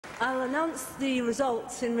I'll announce the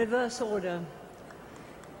results in reverse order.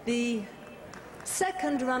 The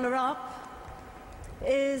second runner-up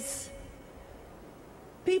is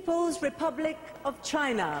People's Republic of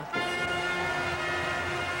China.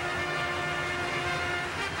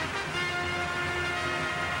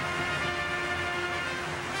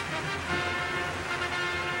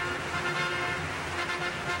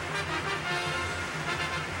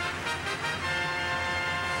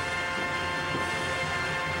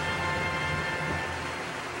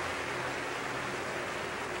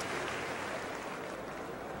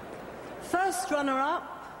 First runner-up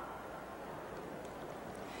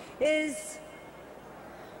is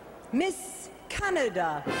Miss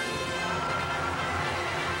Canada.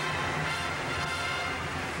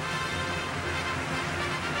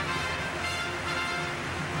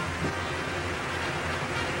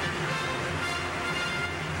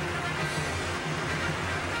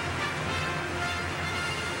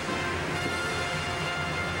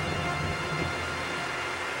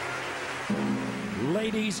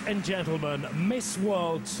 Ladies and gentlemen, Miss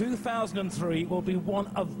World 2003 will be one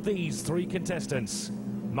of these three contestants.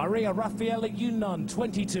 Maria Rafaela Yunon,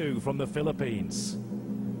 22, from the Philippines.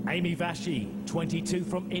 Amy Vashi, 22,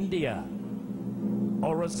 from India.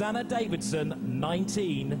 Or Rosanna Davidson,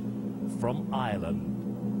 19, from Ireland.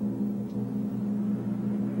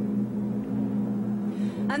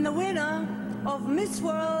 And the winner of Miss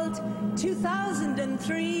World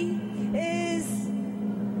 2003 is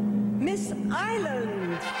Miss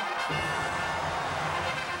Ireland.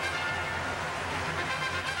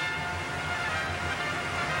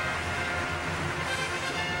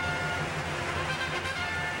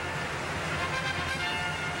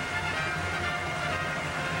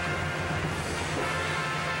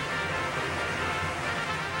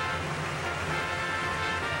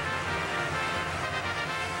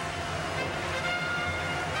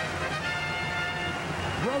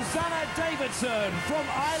 Rosanna Davidson from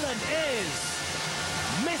Ireland is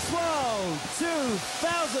Miss World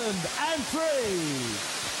 2003.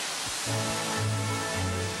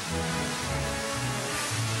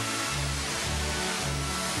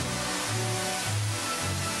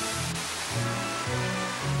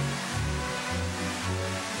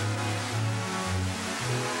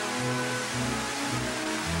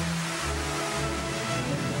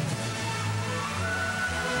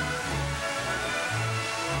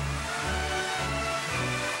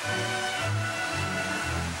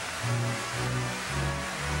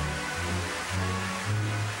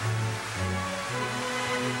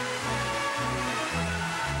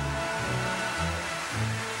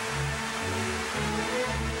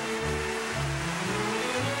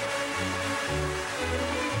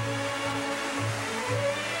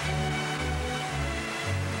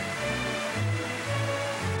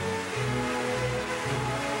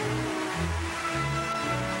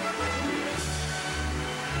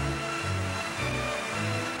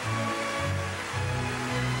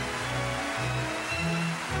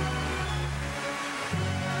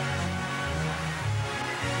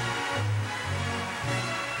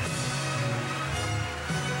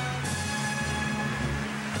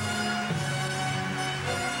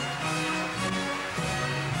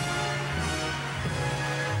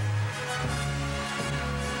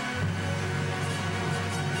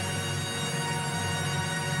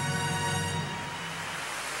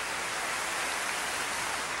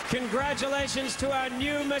 Congratulations to our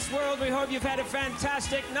new Miss World. We hope you've had a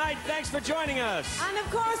fantastic night. Thanks for joining us. And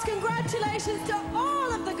of course, congratulations to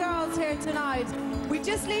all of the girls here tonight. We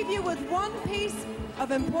just leave you with one piece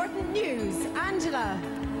of important news. Angela.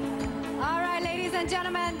 All right, ladies and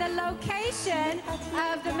gentlemen, the location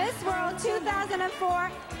of the Miss World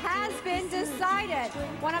 2004 has been decided.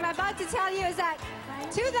 What I'm about to tell you is that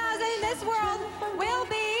 2000 Miss World will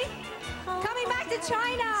be coming back to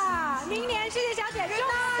China. 明年世界小姐终点。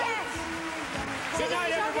谢谢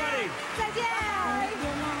你收看，再见。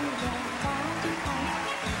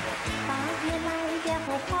8月来了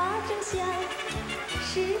花正香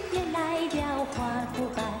，10月来了花不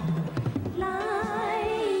败。来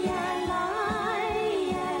呀来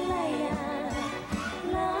呀来呀，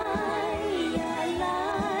来呀来呀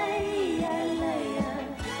来呀，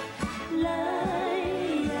来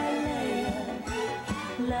呀来呀，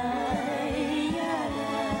来。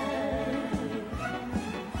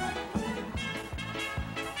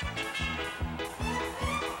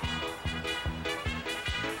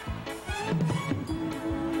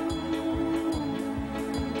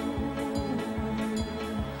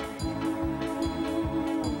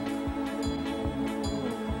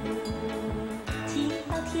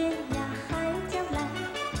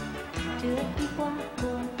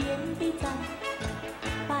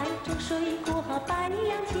水过白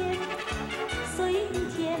杨田，随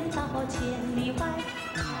天到千里外。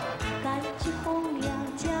柑橘红了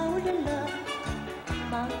叫人乐，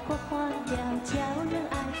芒果黄了叫人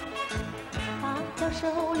爱，花椒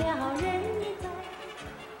熟了人